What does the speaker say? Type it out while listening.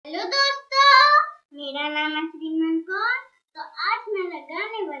मेरा नाम है ट्रिमन कौर। तो आज मैं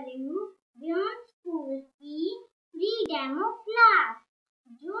लगाने वाली हूँ बियॉन्ड स्कूल की फ्री डेमो क्लास,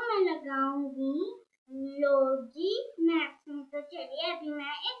 जो मैं लगाऊंगी लॉजिक मैथ्स में। तो चलिए अभी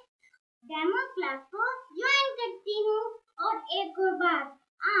मैं इस डेमो क्लास को ज्वाइन करती हूँ। और एक और बात,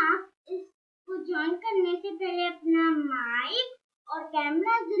 आप इसको ज्वाइन करने से पहले अपना माइक और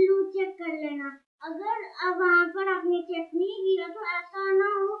कैमरा जरूर चेक कर लेना। अगर वहाँ पर आपने चेक नहीं किया तो ऐसा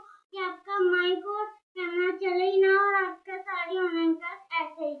ना हो कि आपका माइक और कैमरा चले ही ना और आपका सारी ऑनलाइन क्लास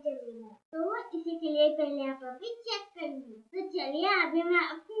ऐसे ही चलेगा। तो इसी के लिए पहले आप अभी चेक कर लीजिए। तो चलिए अभी मैं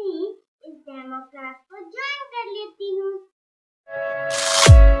अपनी इस डेमो क्लास को ज्वाइन कर लेती हूँ।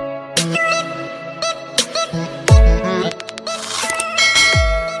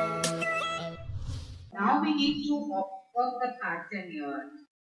 Now we need to work the pattern here.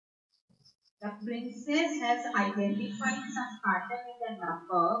 The princess has identified some pattern in the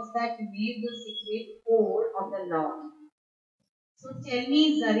numbers that made the secret code of the law. So tell me,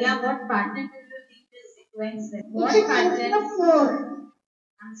 Zaria, what pattern do you think this sequence is? What pattern? Table of 4.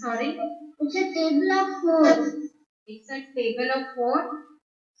 I'm sorry? It's a table of 4. It's a table of 4.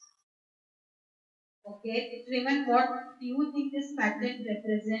 Okay, Triman, what do you think this pattern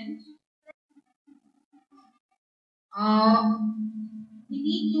represents? We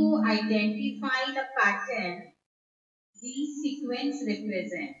need to identify the pattern these sequence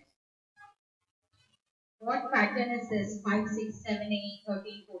represent. What pattern is this? 5, 6, 7, 8,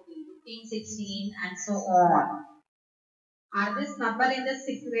 13, 14, 15, 16 and so on. Are this number in the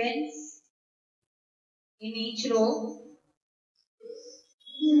sequence in each row?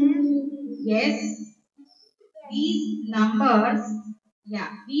 Yes. These numbers,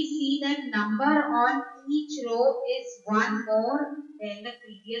 we see that number on each row is one more than the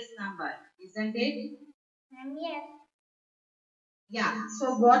previous number, isn't it? Yes. Yeah.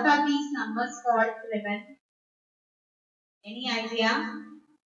 So what are these numbers called, Triman? Any idea?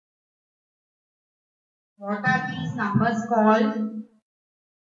 What are these numbers called?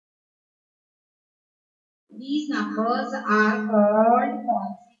 These numbers are called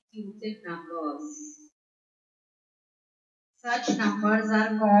consecutive numbers. Such numbers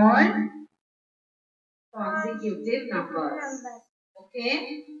are called consecutive numbers. Okay?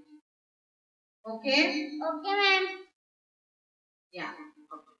 Okay? Okay, ma'am. Yeah.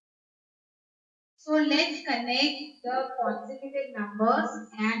 Okay. So let's connect the consecutive numbers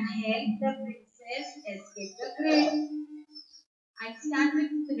and help the princess escape the grid. I start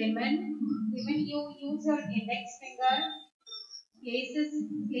with Triman. Triman, you use your index finger. Place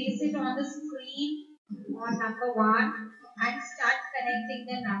it on the screen on number 1 and start connecting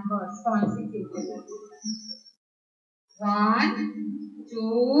the numbers consecutively. 1,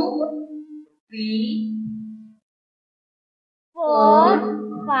 2, 3, 4,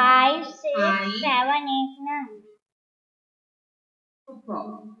 5, 6, 7, 8, 9. Superb.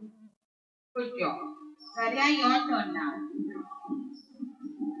 Good job. Zaria, your turn now.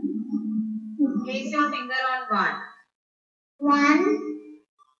 Place your finger on 1. 1,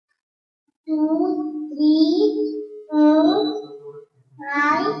 2, 3, 4,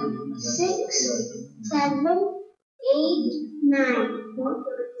 5, 6, 7, 8, 9.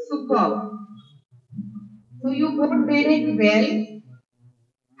 Superb. So you both did it well,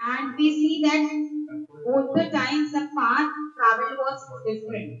 and we see that both the times the path traveled was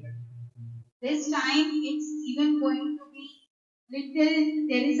different. This time it's even going to be little,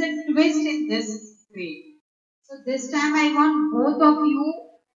 there is a twist in this way. So this time I want both of you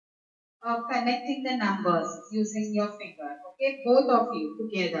connecting the numbers using your finger. Okay, both of you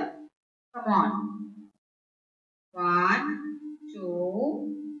together. Come on. 1,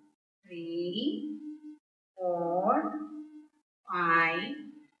 2, 3, 4, 5,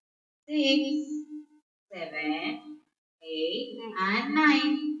 6, 7, 8 and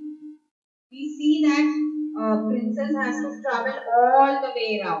 9. We see that princess has to travel all the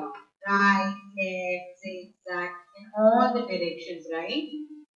way around. Right, left, zigzag, in all the directions, right?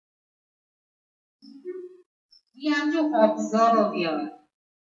 We have to observe here.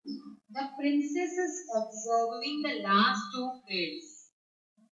 The princess is observing the last 2 grids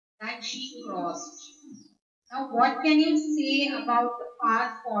that she crossed. Now, what can you say about the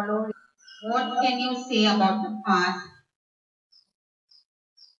path followed? What can you say about the path?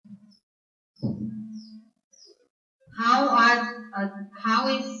 How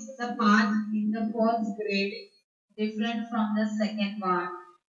is the path in the first grid different from the second one?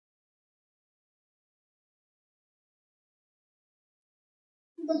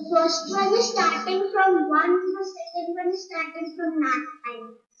 The first one is starting from 1, the second one is starting from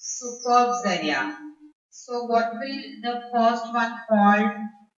 9. Superb, Zaria. So what will the first one called?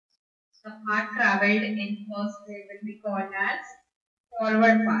 The path traveled in first grade will be called as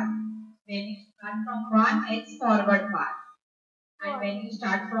forward path. When you start from 1, it's forward path. And when you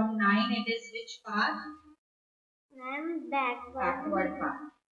start from 9, it is which path? Backward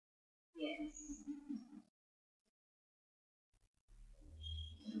path. Yes.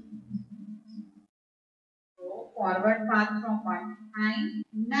 So forward path from 1 to 9.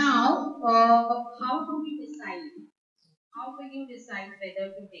 Now, how do we decide? How will you decide whether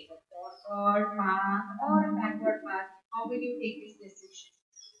to take a forward path or a backward path? How will you take this decision?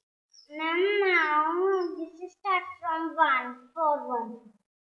 Now, this is start from 1 forward.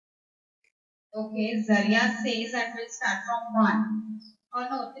 Okay, Zaria says that we'll start from 1. Oh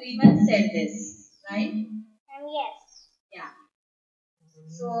no, Triman said this, right? Yes. Yeah.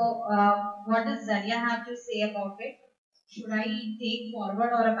 So, what does Zaria have to say about it? Should I take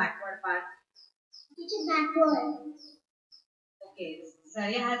forward or a backward path? It's a backward. Okay,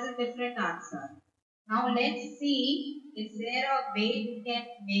 Zaria has a different answer. Now let's see, is there a way we can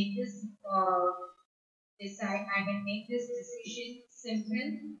make this make this decision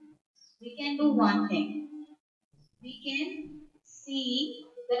simple? We can do one thing. We can see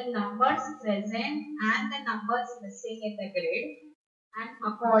the numbers present and the numbers missing in the grid, and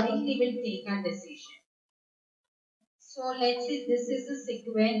accordingly we'll take a decision. So let's say this is a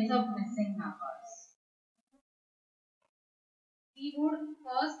sequence of missing numbers. We would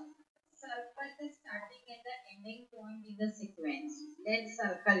first circle the starting and the ending point in the sequence. Let's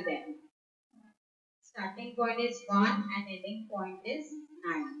circle them. Starting point is 1 and ending point is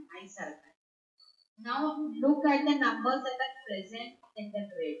 9. I circle. Now look at the numbers that are present in the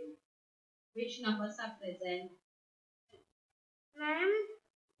grid. Which numbers are present? Ma'am,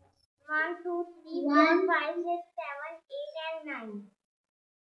 1, 2, 3, 4, 5, 6, 7, 8 and 9.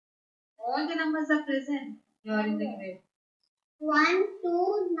 All the numbers are present here in the grid. 1,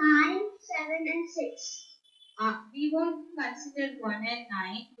 2, 9, 7 and 6. We won't consider 1 and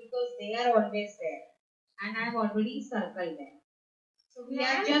 9 because they are always there. And I have already circled them. So we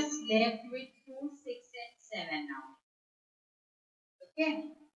are just left with 2, 6 and 7 now. Okay?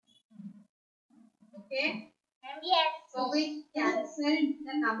 Okay? Yes. So we cancel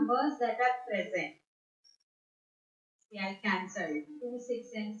the numbers that are present. See, I cancelled 2, 6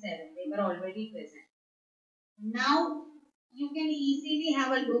 and 7. They were already present. Now you can easily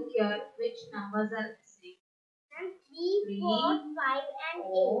have a look here which numbers are missing. 3, 4, 5 and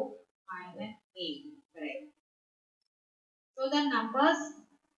 4, 5 and 8. Correct. So the numbers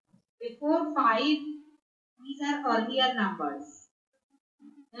before 5, these are earlier numbers.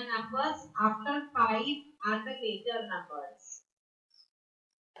 The numbers after 5 are the later numbers.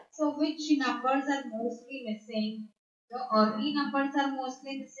 So which numbers are mostly missing? The early numbers are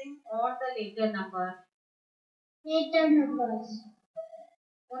mostly missing or the later number? Later numbers.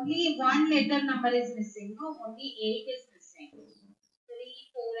 Only one later number is missing. No, only 8 is missing. 3,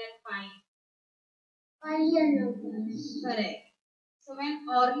 4 and 5. Earlier numbers. Correct. So when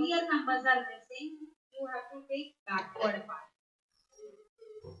earlier numbers are missing, you have to take backward path.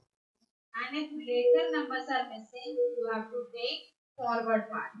 And if later numbers are missing, you have to take forward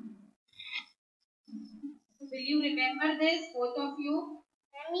path. So will you remember this, both of you?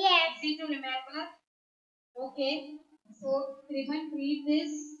 Yes. Easy to remember? Okay. So Triman, read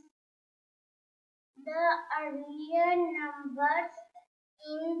this. The earlier numbers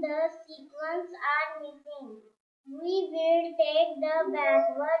in the sequence are missing. We will take the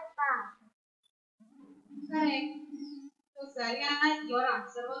backward path. Correct. So Zaria, your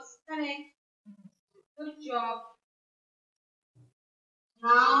answer was correct. Good job.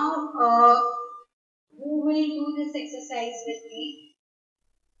 Now, who will do this exercise with me?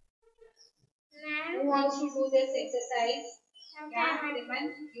 Who wants to do this exercise? Yeah,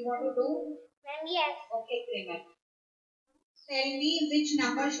 Triman, you want to do? Yes. Okay, Triman. Tell me which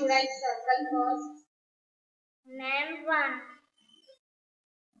number should I circle first? 1.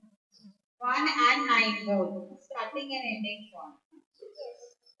 1 and 9 both. Starting and ending point. Yes.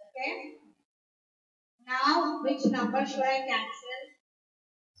 Okay. Now, which number should I cancel?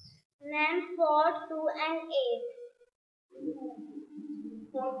 4, 2 and 8.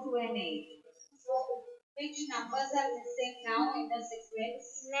 4, 2 and 8. So, which numbers are missing now in the sequence?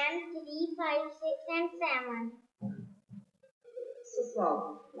 3, 5, 6 and 7.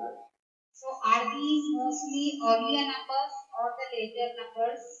 Superb. So, are these mostly earlier numbers or the later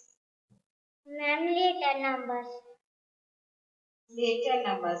numbers? Later numbers. Later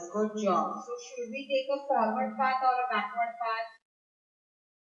numbers. Good job. So, should we take a forward path or a backward path?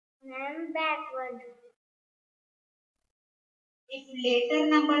 Backward. If later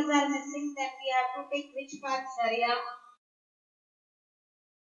numbers are missing, then we have to take which path, Zaria?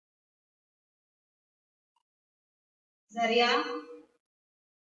 Zarya?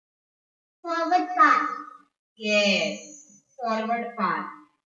 Forward path. Yes, forward path.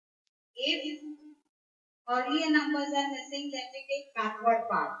 If earlier numbers are missing, then we take backward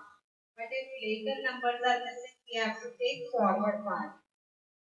path. But if later numbers are missing, we have to take forward path.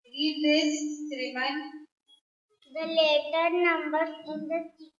 Read this, Triman. The later numbers in the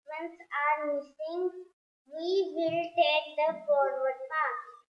sequence are missing. We will take the forward path.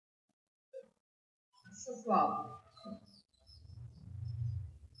 Superb.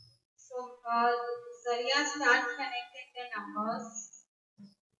 So, Zarya starts connecting the numbers.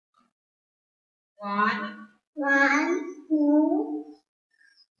 1, 2,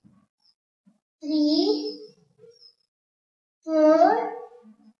 3, 4,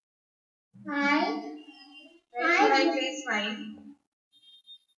 5. Where should I place 5?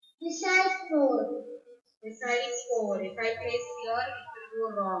 Besides 4. Besides 4. If I place here, it will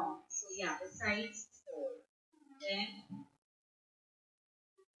go wrong. So, yeah, besides 4. Then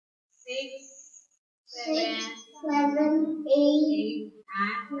 6, 7, 8,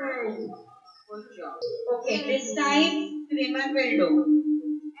 and 9. Good job. Okay, this time Triman will do.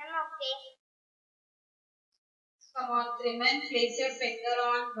 I'm okay. Come on, Triman, place your finger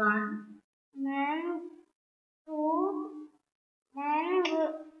on 1. Then 2. Then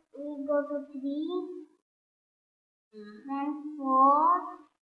we go to 3. Then 4.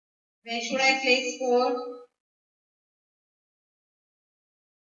 Where should I place 4?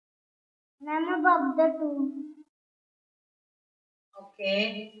 Then above the 2.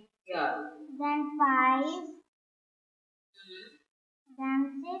 Okay, here. Then 5. Then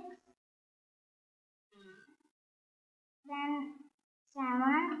 6. Then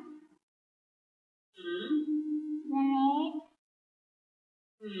 7. Then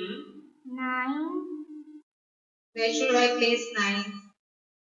 8. 9. Where should I place 9?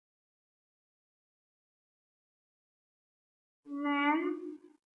 Then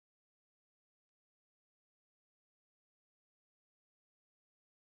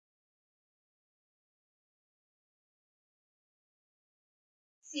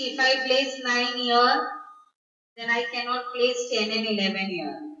See, if I place 9 here, then I cannot place 10 and 11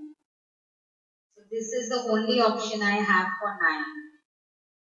 here. So this is the only option I have for 9.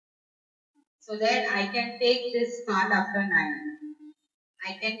 So that I can take this path after 9.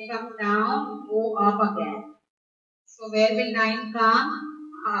 I can come down, go up again. So where will 9 come?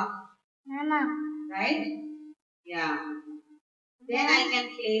 Up. Mama. Right? Yeah. Then I can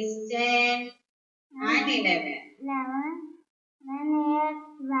place 10 and 11. 11. Then 8,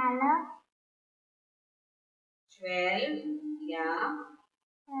 12. 12. Yeah.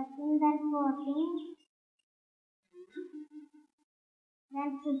 13. Then 14. Then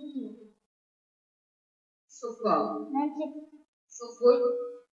 15. Super. Then 16. So good.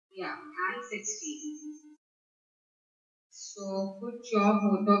 Yeah. And 16. So good job,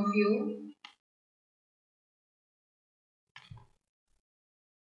 both of you.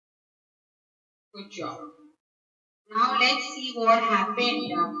 Good job. Now let's see what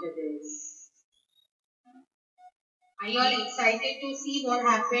happened after this. Are you all excited to see what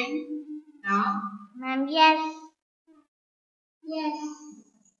happened now? Ma'am, yes. Yes.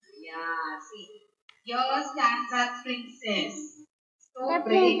 Yeah, see. Here stands our princess. So The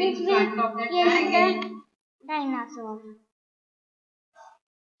brave in princess front will of the kill dragon. the dinosaur.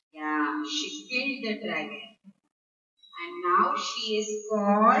 Yeah, she killed the dragon. And now she is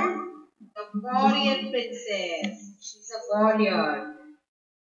called the warrior princess. She's a warrior.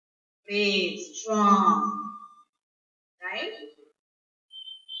 Brave, strong. Right?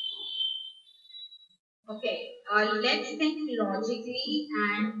 Okay, let's think logically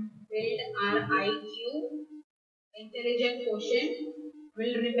and build our IQ, intelligent quotient.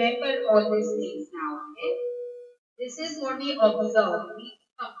 We'll remember all these things now. Okay? This is what we observe. We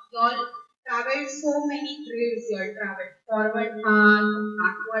all traveled so many drills. You all traveled forward path,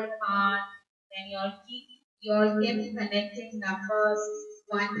 backward path. Then you all kept connecting numbers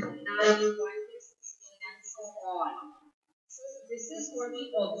 1 to 9, 1 to 16, and so on. So this is what we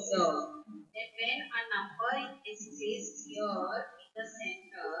observe. That when a number is placed here in the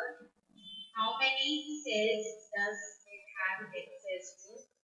center, how many cells does it have access to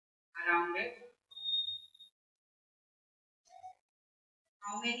around it?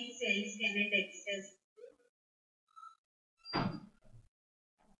 How many cells can it access?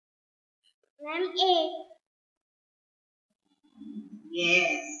 Ma'am, 8.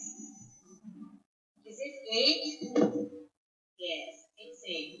 Yes. Is it 8? Yes, it's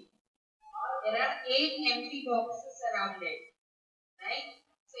 8. There are 8 empty boxes around it. Right?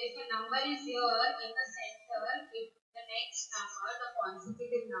 So if a number is here in the center, if the next number, the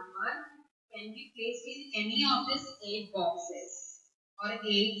consecutive number, can be placed in any of these 8 boxes or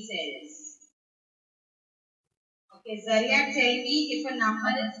 8 cells. Okay, Zaria, tell me, if a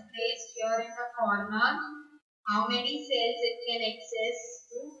number is placed here in the corner, how many cells it can access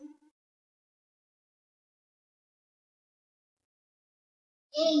to?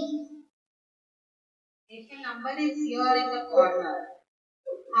 8. If a number is here in the corner,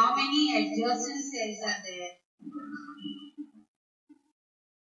 how many adjacent cells are there?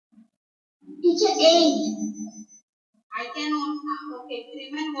 Teacher, 8. I can also. Okay,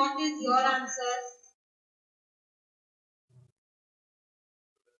 Triman, what is your answer?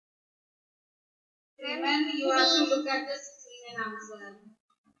 Triman, you have to look at the screen and answer.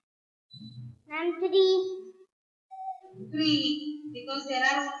 Ma'am, 3. 3, because there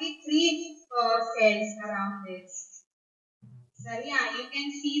are only 3 cells around this. Saria, you can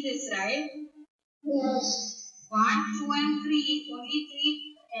see this, right? Yes. 1, 2 and 3, only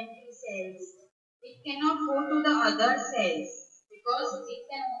 3 empty cells. It cannot go to the other cells because it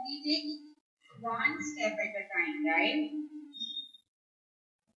can only take 1 step at a time, right?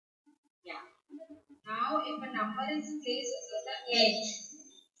 Yeah. Now, if a number is placed at the edge,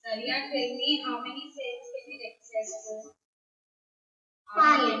 Saria, tell me how many cells can it access to?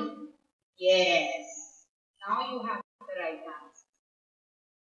 5. Yes. Now you have the right answer.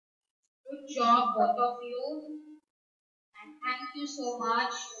 Good job, both of you. And thank you so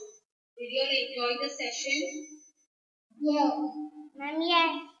much. Did you enjoy the session? Yes. Ma'am,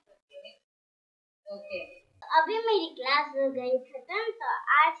 yes. Okay. अभी मेरी class हो गई खत्म। तो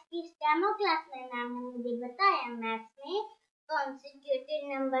आज की demo class में ma'am ने मुझे बताया मैथ्स में कॉन्स्टिट्यूटिव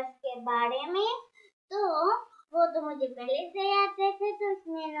नंबर्स के बारे में। तो वो तो मुझे पहले से याद थे, तो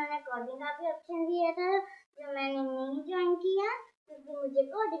उसमें इन्होंने कोडिंग का भी ऑप्शन दिया था जो मैंने नहीं ज्वाइन किया क्योंकि मुझे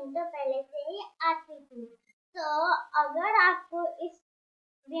कोडिंग तो पहले से ही आती थी। तो अगर आपको इस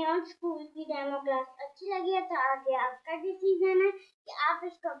बियॉन्ड स्कूल की डेमो क्लास अच्छी लगी है तो आगे आपका डिसीजन है कि आप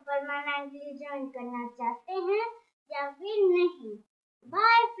इसको परमानेंटली ज्वाइन करना चाहते हैं या फिर नहीं।